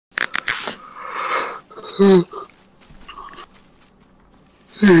Dead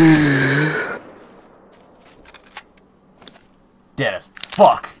as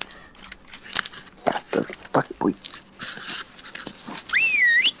fuck. Fast as fuck, boy.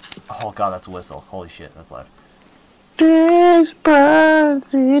 Oh god, that's a whistle. Holy shit, that's live. Despacito.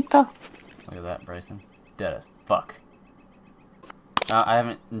 Look at that, Bryson. Dead as fuck. I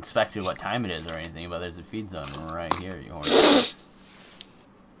haven't inspected what time it is or anything, but there's a feed zone right here, you horns.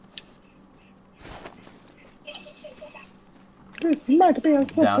 This might be a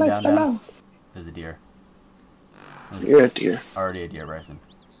good place to land. There's a deer. You're a deer. Already a deer, Bryson.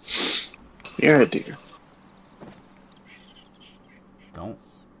 You're a deer.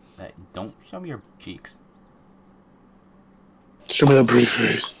 Don't show me your cheeks. Show me the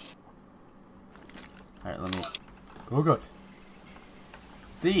briefers. Alright, let me... Oh god.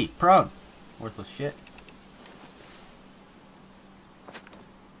 See, prone. Worthless shit.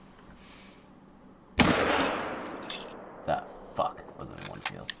 That fuck wasn't in one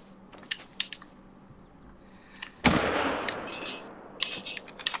field.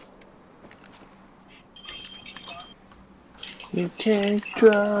 You take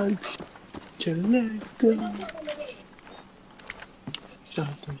drugs to let go.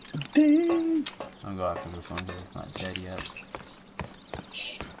 Something today. I'll go after this one because it's not dead yet.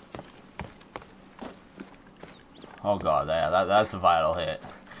 Oh god, that's a vital hit.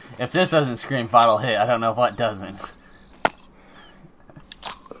 If this doesn't scream vital hit, I don't know what doesn't.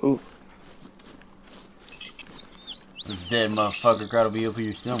 Oof. This dead motherfucker gotta be up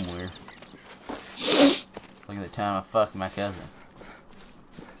here somewhere. Look at the time I fucked my cousin.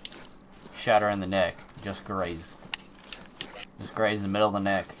 Shot her in the neck. Just grazed. Just grazed in the middle of the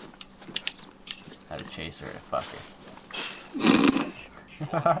neck. Had to chase her to fuck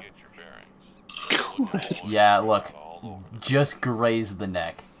her. Yeah, look. Just grazed the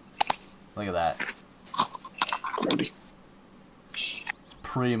neck. Look at that. Grody. It's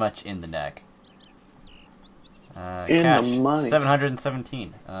pretty much in the neck. In cash, the money.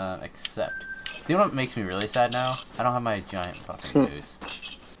 717. Accept. You know what makes me really sad now? I don't have my giant fucking goose.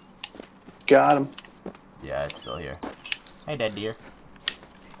 Got him. Yeah, it's still here. Hey, dead deer.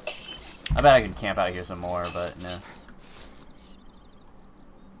 I bet I could camp out here some more, but no.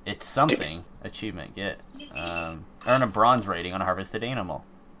 It's something. Achievement, get. Earn a bronze rating on a harvested animal.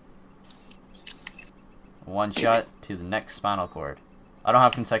 One shot to the next spinal cord. I don't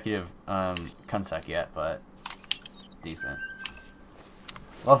have consecutive consec yet, but decent.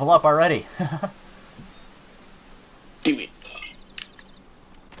 Level up already. Do it.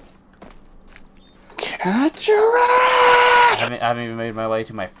 Catch a rat! I haven't even made my way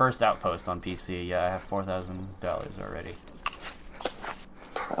to my first outpost on PC. Yeah, I have $4,000 already.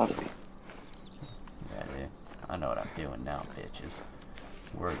 Proud of you. Yeah, dude. I know what I'm doing now, bitches.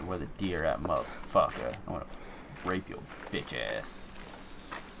 Where the deer at, motherfucker? I wanna rape your bitch ass.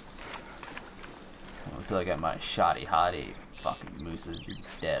 Until I got my shoddy hottie. Fucking mooses, you're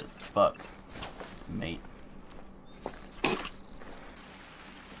dead. Fuck, mate.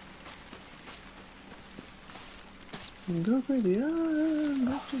 Go for the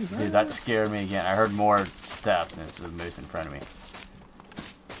Dude, that scared me again. I heard more steps and it's a moose in front of me.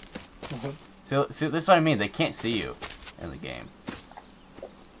 So this is what I mean. They can't see you in the game.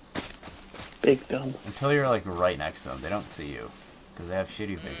 Big dumb. Until you're like right next to them, they don't see you because they have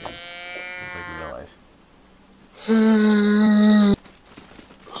shitty vision. It's like real life.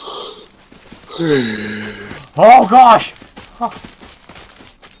 Oh gosh! Oh.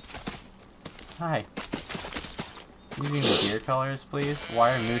 Hi. Using the deer colors, please.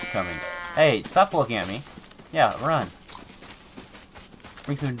 Why are moose coming? Hey, stop looking at me. Yeah, run.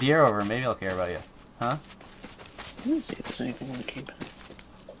 Bring some deer over, maybe I'll care about you. Huh? Let's see if there's anything in the cave.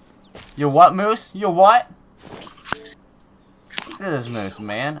 You what, moose? You what? Look at this moose,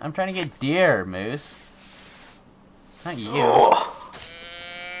 man. I'm trying to get deer, moose. Not you. Oh.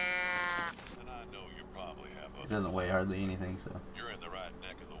 It doesn't weigh hardly anything, so. You're in the right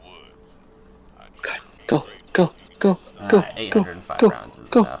neck of the woods. Go, go, go, go, 805 go, rounds is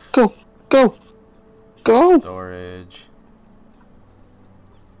go, enough. go, go, go. Storage.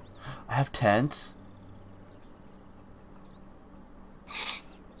 I have tents.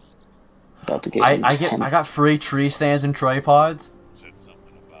 About to get I got free tree stands and tripods. Said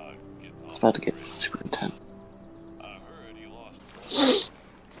something about getting It's about to get super intense. I heard you lost.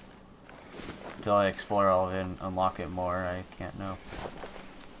 Until I explore all of it and unlock it more, I can't know.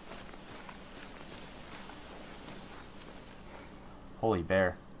 Holy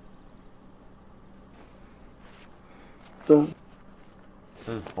bear. The It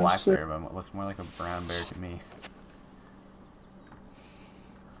says black bear, but it looks more like a brown bear to me.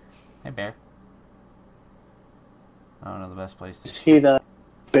 Hey, bear. I don't know the best place to... Is he the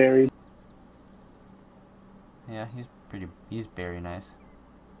buried? Yeah, he's very nice.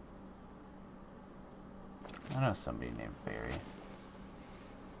 I know somebody named Barry.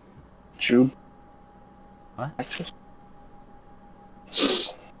 Drew? What?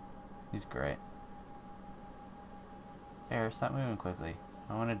 He's great. Bear, stop moving quickly.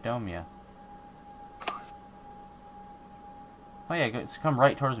 I want to dome you. Oh yeah, go, come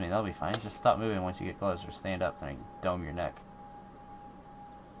right towards me. That'll be fine. Just stop moving once you get close, or stand up, and I can dome your neck.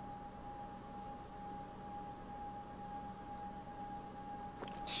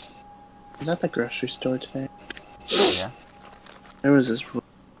 Is that the grocery store today? Yeah. There was this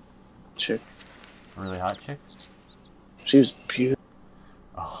chick. Really hot chick? She was beautiful.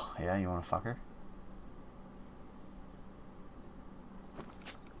 Oh, yeah, you wanna fuck her?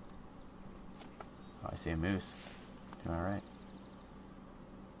 Oh, I see a moose. Doing alright.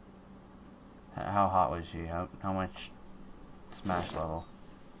 How hot was she? How much smash level?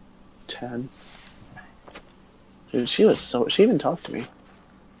 10. Dude, she was so... She even talked to me.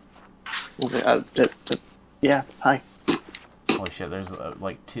 Okay, yeah, hi. Holy shit, there's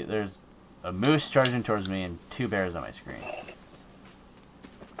there's a moose charging towards me and 2 bears on my screen.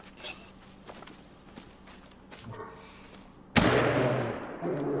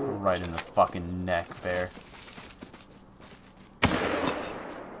 Right in the fucking neck, bear.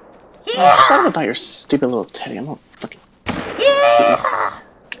 I thought about your stupid little teddy. I'm not fucking... I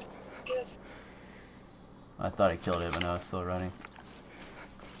thought I killed it, but no, it's still running.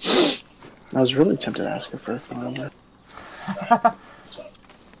 I was really tempted to ask her for a phone number.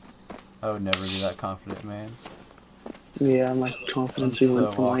 I would never be that confident, man. Yeah, my confidence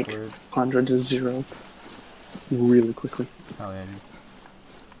went from like 100 to 0 really quickly. Hell yeah, dude.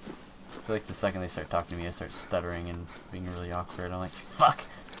 I feel like the second they start talking to me, I start stuttering and being really awkward. I'm like, fuck!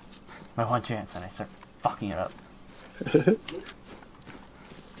 My one chance, and I start fucking it up.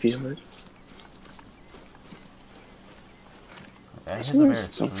 Feel it. Okay, She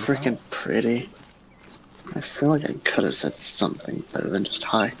was so freaking pretty. I feel like I could have said something better than just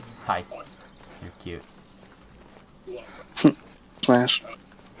hi. Hi. You're cute. Smash.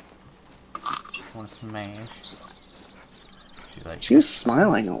 Wanna smash? She's like... She was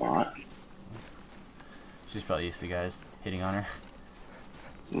smiling a lot. She's probably used to guys hitting on her.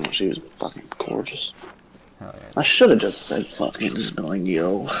 Oh, she was fucking gorgeous. Hell yeah. I should have just said fucking spelling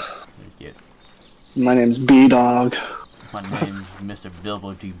yo. You're cute. My name's B-Dog. My name's Mr.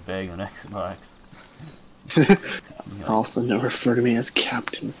 Bilbo D. Beg on Xbox. Also, no, refer to me as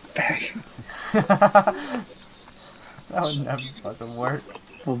Captain Fag That would never fucking work.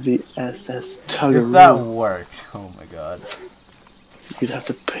 of the SS If Tuggeroo. that worked, oh my god. You'd have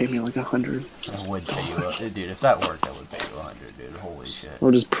to pay me like 100. I would pay you a... Dude, if that worked, I would pay you 100, dude. Holy shit.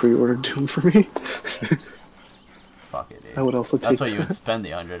 Or just pre-order Doom for me. Fuck it, dude. I would also take That's what you would spend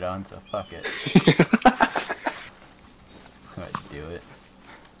the 100 on, so fuck it. I'd do it.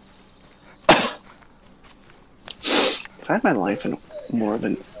 If I had my life in more of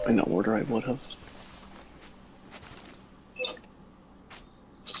an order, I would have.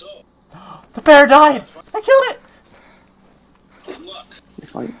 The bear died! I killed it!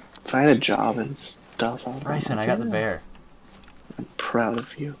 If I had a job and stuff, I would. Bryson, I got the bear. I'm proud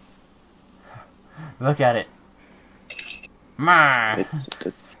of you. Look at it. Mah. It's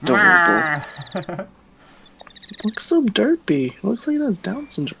adorable. It looks so derpy. It looks like it has Down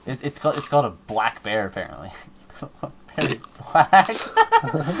syndrome. It's called a black bear, apparently. Very black. It's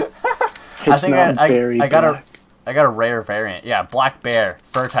not very black. I got a rare variant. Yeah, black bear,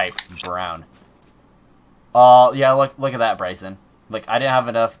 fur type, brown. Oh, yeah, look at that, Bryson. Like, I didn't have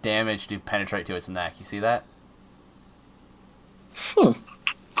enough damage to penetrate to its neck. You see that? Hmm.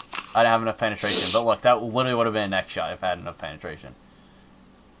 I didn't have enough penetration, but look, that literally would have been a neck shot if I had enough penetration.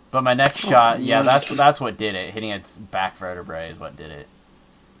 But my next shot, yeah, that's what did it. Hitting its back vertebrae is what did it.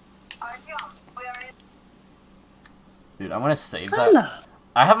 Dude, I'm gonna save that.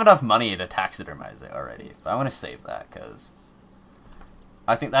 I have enough money to taxidermize it already. But I want to save that because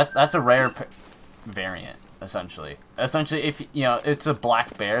I think that's a rare variant. Essentially, if you know, it's a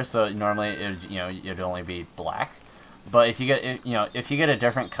black bear, so normally it'd only be black. But if you get if you get a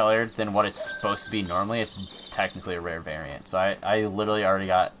different color than what it's supposed to be normally, it's technically a rare variant. So I literally already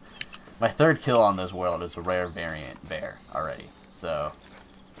got my 3rd kill on this world is a rare variant bear already. So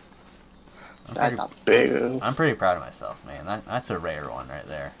That's a big. I'm pretty proud of myself, man. That's a rare one right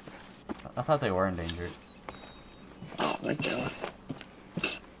there. I thought they were endangered. Oh my god.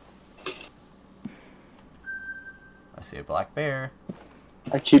 I see a black bear.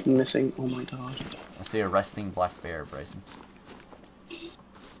 I keep missing. Oh my god. I see a resting black bear, Bryson.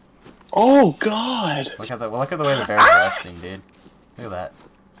 Oh God! Look at the way the bear's resting, dude. Look at that.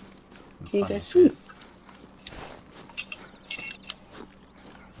 He's Funny a sweet.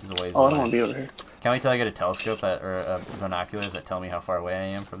 He's a ways Oh, I don't away. want to be over here. Can't wait till I get a telescope or binoculars that tell me how far away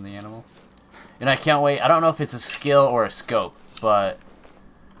I am from the animal. And I can't wait. I don't know if it's a skill or a scope, but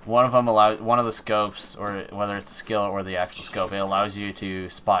one of the scopes, or whether it's a skill or the actual scope, it allows you to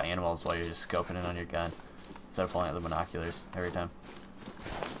spot animals while you're just scoping it on your gun instead of pulling out the binoculars every time.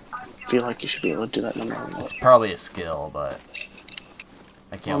 I feel like you should be able to do that no matter what. It's probably a skill, but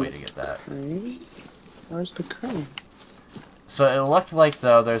I can't wait to get that. Where's the crane? So it looked like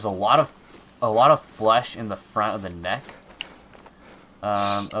though there's a lot of flesh in the front of the neck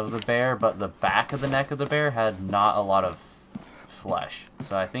of the bear, but the back of the neck of the bear had not a lot of flesh.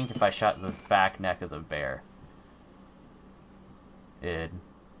 So I think if I shot the back neck of the bear, it'd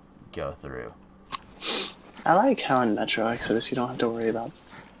go through. I like how in Metro Exodus you don't have to worry about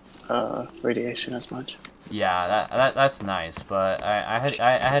radiation as much. Yeah, that's nice, but I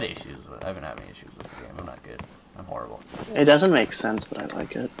had issues with. I've been having issues with the game. I'm not good. I'm horrible. It doesn't make sense, but I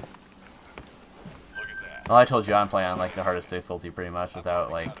like it. Look at that. Well, I told you I'm playing on like the hardest difficulty pretty much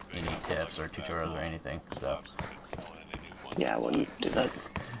without like any tips or tutorials or anything. So Yeah, well, you do that.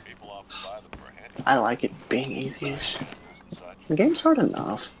 People often buy them for a handy I like it being easy-ish. such. The game's hard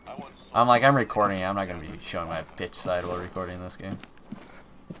enough. I once I'm recording. I'm not gonna be showing my pitch side while recording this game.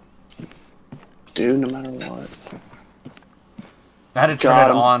 Do no matter what. I had to turn Got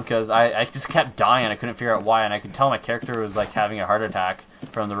it him. on because I just kept dying. I couldn't figure out why, and I could tell my character was like having a heart attack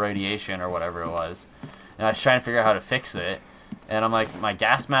from the radiation or whatever it was. And I was trying to figure out how to fix it. And I'm like, my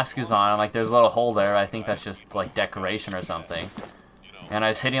gas mask is on. I'm like, there's a little hole there. I think that's just like decoration or something. And I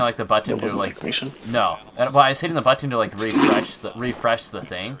was hitting like the button It to wasn't like decoration. no. Well, I was hitting the button to like refresh the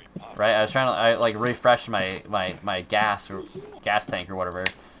thing, right? I was trying to like refresh my gas tank or whatever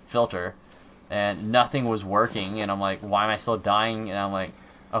filter. And nothing was working, and I'm like, why am I still dying? And I'm like,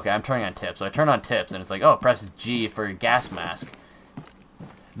 okay, I'm turning on tips. So I turn on tips, and it's like, oh, press G for your gas mask.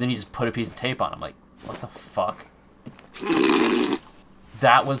 Then you just put a piece of tape on. I'm like, what the fuck?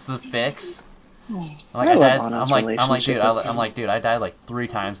 That was the fix? I'm like, I'm like, dude, I died like 3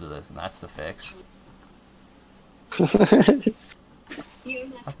 times to this, and that's the fix. Fucking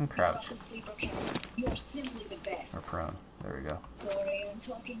crouch. You are simply the best. Or prone. There we go. Sorry I'm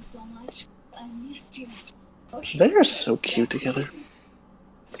talking so much. I missed you. Okay. They are so cute together.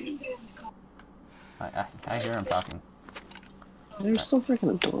 I hear him talking. They're so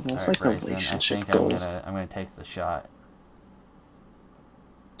freaking adorable. It's Alright, like Bryson, I relationship think I'm goals. gonna take the shot.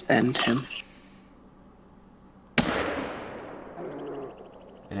 End him. I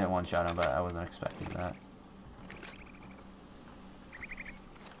didn't one-shot him, but I wasn't expecting that.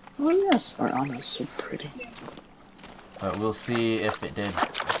 Oh yes, our Anna's so pretty. But we'll see if it did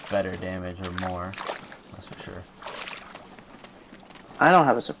better damage or more. That's for sure. I don't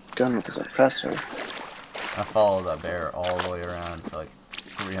have a gun with a suppressor. I followed that bear all the way around for like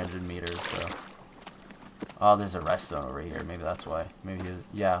 300 meters, so... Oh, there's a rest zone over here. Maybe that's why. Maybe he was...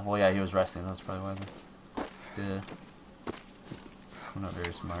 Yeah, well, yeah, he was resting. That's probably why then. Yeah. I'm not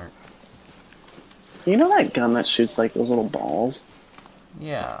very smart. You know that gun that shoots like those little balls?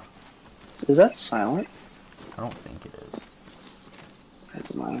 Yeah. Is that silent? I don't think it is.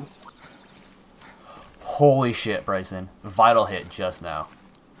 It's mine. Holy shit, Bryson. Vital hit just now.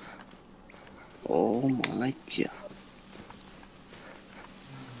 Oh my god.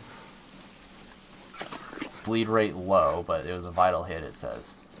 Bleed rate low, but it was a vital hit, it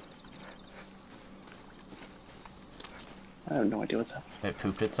says. I have no idea what's happening. It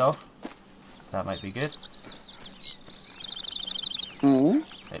pooped itself. That might be good.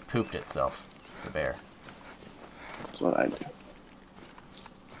 Mm-hmm. It pooped itself, the bear. That's what I do.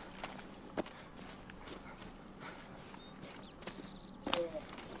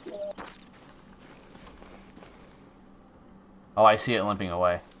 Oh, I see it limping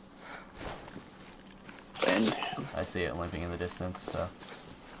away. And him. I see it limping in the distance, so...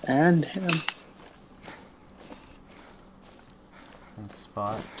 And him. Good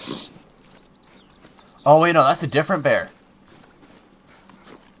spot. Oh, wait, no, that's a different bear.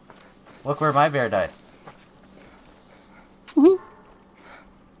 Look where my bear died.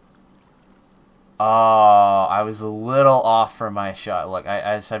 Oh, I was a little off for my shot. Look,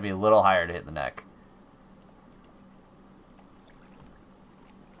 I just had to be a little higher to hit the neck.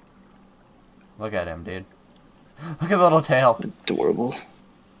 Look at him, dude. Look at the little tail. Adorable.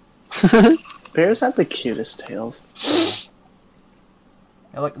 Bears have the cutest tails.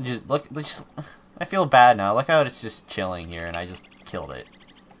 Yeah, look, just, I feel bad now. Look how it's just chilling here, and I just killed it.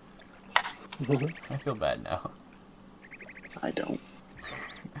 I feel bad now. I don't.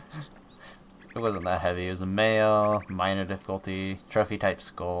 wasn't that heavy. It was a male, minor difficulty, trophy type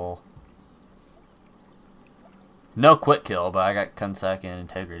skull. No quick kill, but I got Kunsec and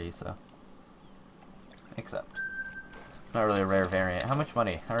integrity, so. Except. Not really a rare variant. How much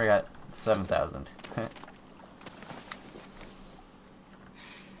money? I already got 7,000.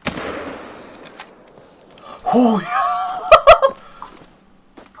 Holy.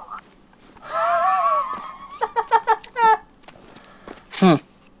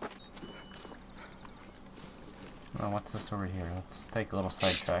 Oh, what's this over here? Let's take a little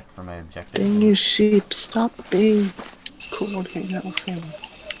sidetrack for my objective. Dang you sheep, stop being cool, hang out with him.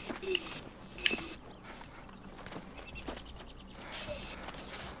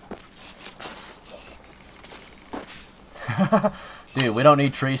 Dude, we don't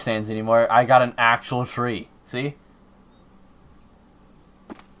need tree stands anymore. I got an actual tree. See?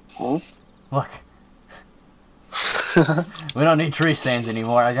 Huh? Look. We don't need tree stands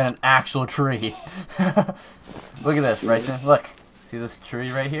anymore. I got an actual tree. Look at this, Bryson. Look. See this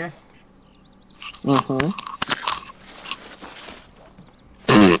tree right here? Mm-hmm.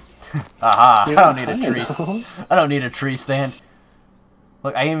 Aha! I don't need a I tree. know. I don't need a tree stand.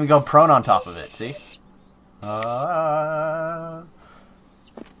 Look, I can even go prone on top of it. See?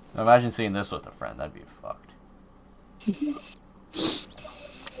 Imagine seeing this with a friend. That'd be fucked.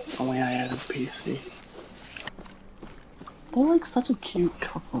 Only I had a PC. They're like such a cute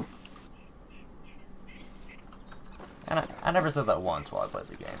couple. And I never said that once while I played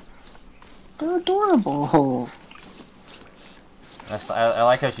the game. They're adorable. I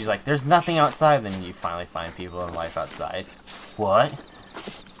like how she's like, there's nothing outside, then you finally find people and life outside. What?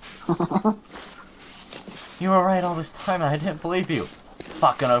 You were right all this time and I didn't believe you.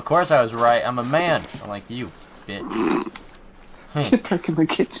 Fucking of course I was right. I'm a man. I'm like you, bitch. Get back in the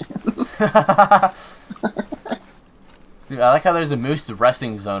kitchen. Dude, I like how there's a moose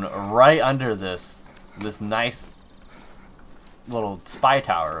resting zone right under this nice little spy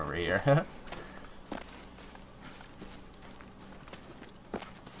tower over here.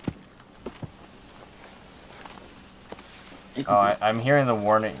 Oh, I'm hearing the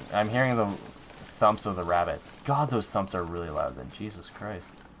warning. I'm hearing the thumps of the rabbits. God, those thumps are really loud then. Jesus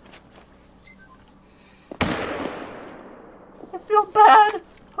Christ. I feel bad.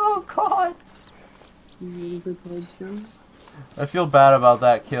 Oh, God. I feel bad about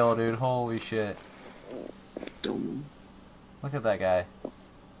that kill, dude. Holy shit. Look at that guy.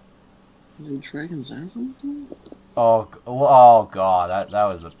 Is it Dragon's Eye or something? Oh God, that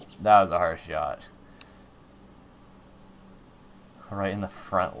was a harsh shot. Right in the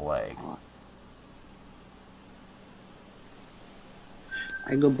front leg.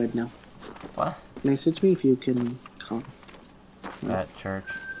 I go bed now. What? Message me if you can come. At church.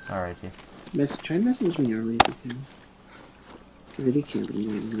 Alrighty. Try and message me early if you can. I really can't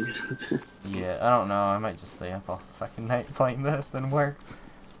believe it. Yeah, I don't know. I might just stay up all fucking night playing this, then work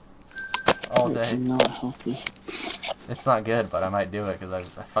all day. It's not healthy. It's not good, but I might do it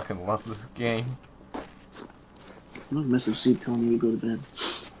because I fucking love this game. I'm not message Steve telling me to go to bed.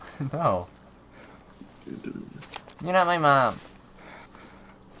 No. You're not my mom.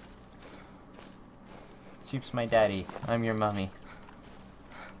 Sheep's my daddy. I'm your mommy.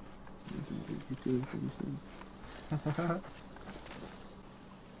 It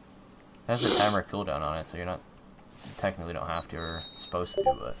has a timer cooldown on it, so you're not technically don't have to or supposed to,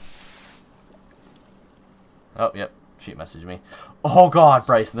 but. Oh, yep. Sheep messaged me. Oh God,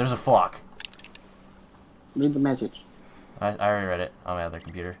 Bryson, there's a flock. Read the message. I already read it on my other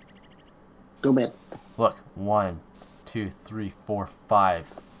computer. Go bed. Look, 1, 2, 3, 4,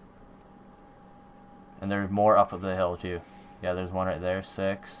 5. And there's more up the hill too. Yeah, there's one right there.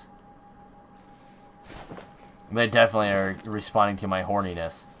 6. They definitely are responding to my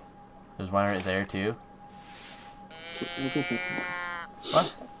horniness. There's one right there too.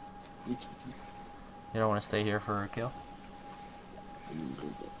 What? You don't want to stay here for a kill?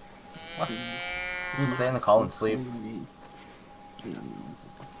 What? You can stay in the call and sleep.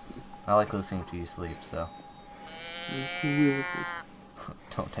 I like listening to you sleep, so.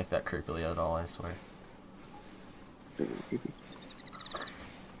 Don't take that creepily at all, I swear.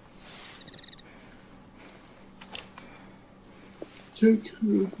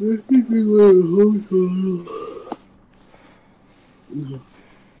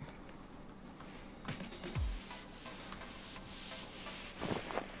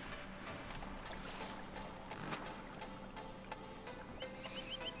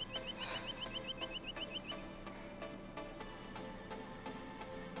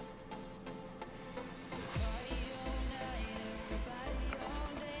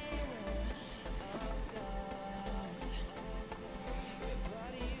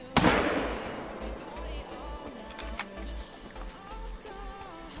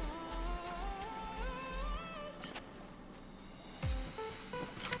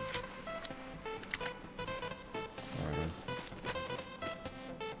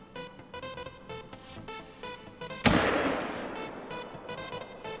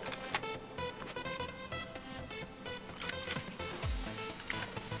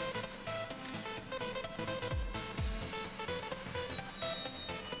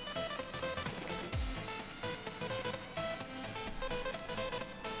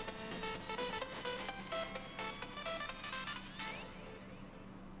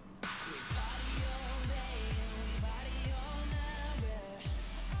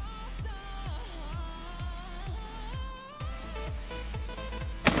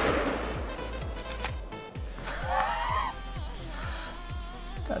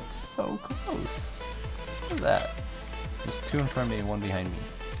 that? There's two in front of me and one behind me.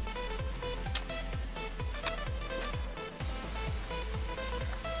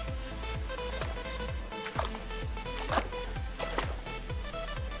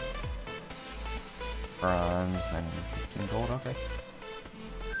 Bronze, 915 gold, okay.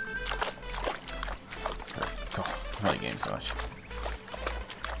 Cool. I like games so much.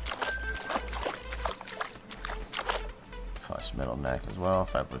 Flush middle neck as well,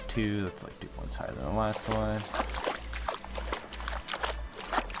 502, that's like 2 points higher than the last one.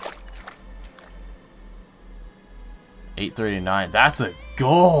 $839, that's a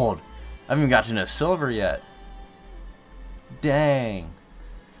gold! I haven't even gotten a silver yet. Dang.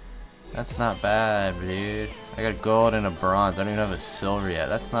 That's not bad, dude. I got gold and a bronze. I don't even have a silver yet.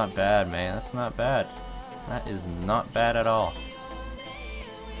 That's not bad, man. That's not bad. That is not bad at all.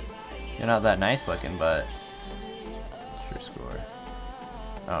 You're not that nice looking, but... True score.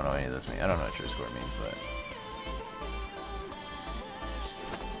 I don't know any of this means. I don't know what true score means, but...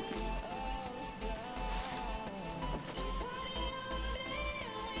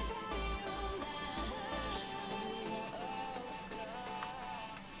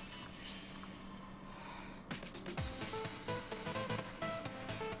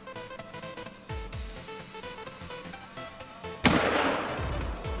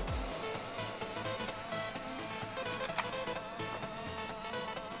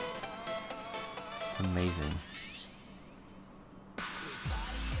 amazing. Does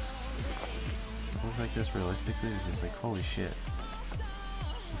it look like this realistically? It's just like, holy shit.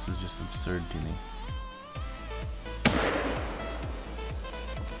 This is just absurd to me.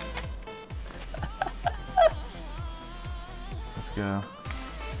 Let's go.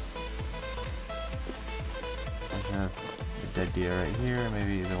 I have a dead deer right here,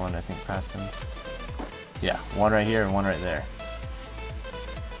 maybe the one I think passed him. Yeah, one right here and one right there.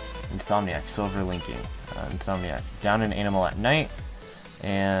 Insomniac, silver linking. Insomniac, down an animal at night,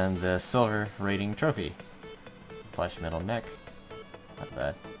 and the silver rating trophy. Flesh middle neck, not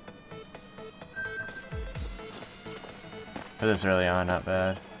bad. For this early on, not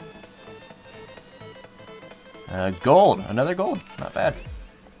bad. Gold, another gold, not bad.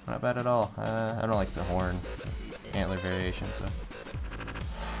 Not bad at all. I don't like the horn antler variation, so.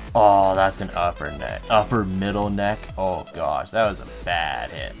 Oh, that's an upper neck. Upper middle neck. Oh gosh, that was a bad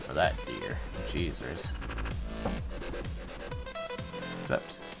hit for that deer. Jeezers.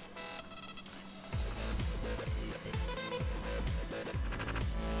 Except.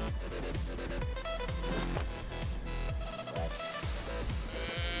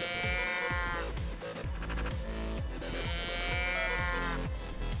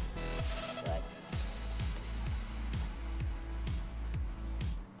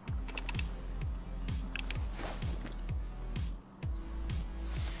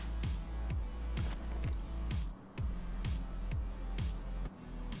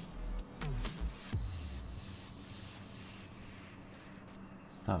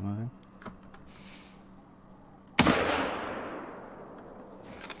 Stop moving.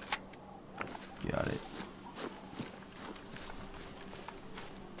 Got it.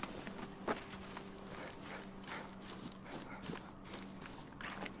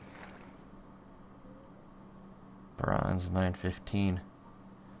 Bronze 915.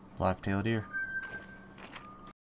 Black-tailed deer.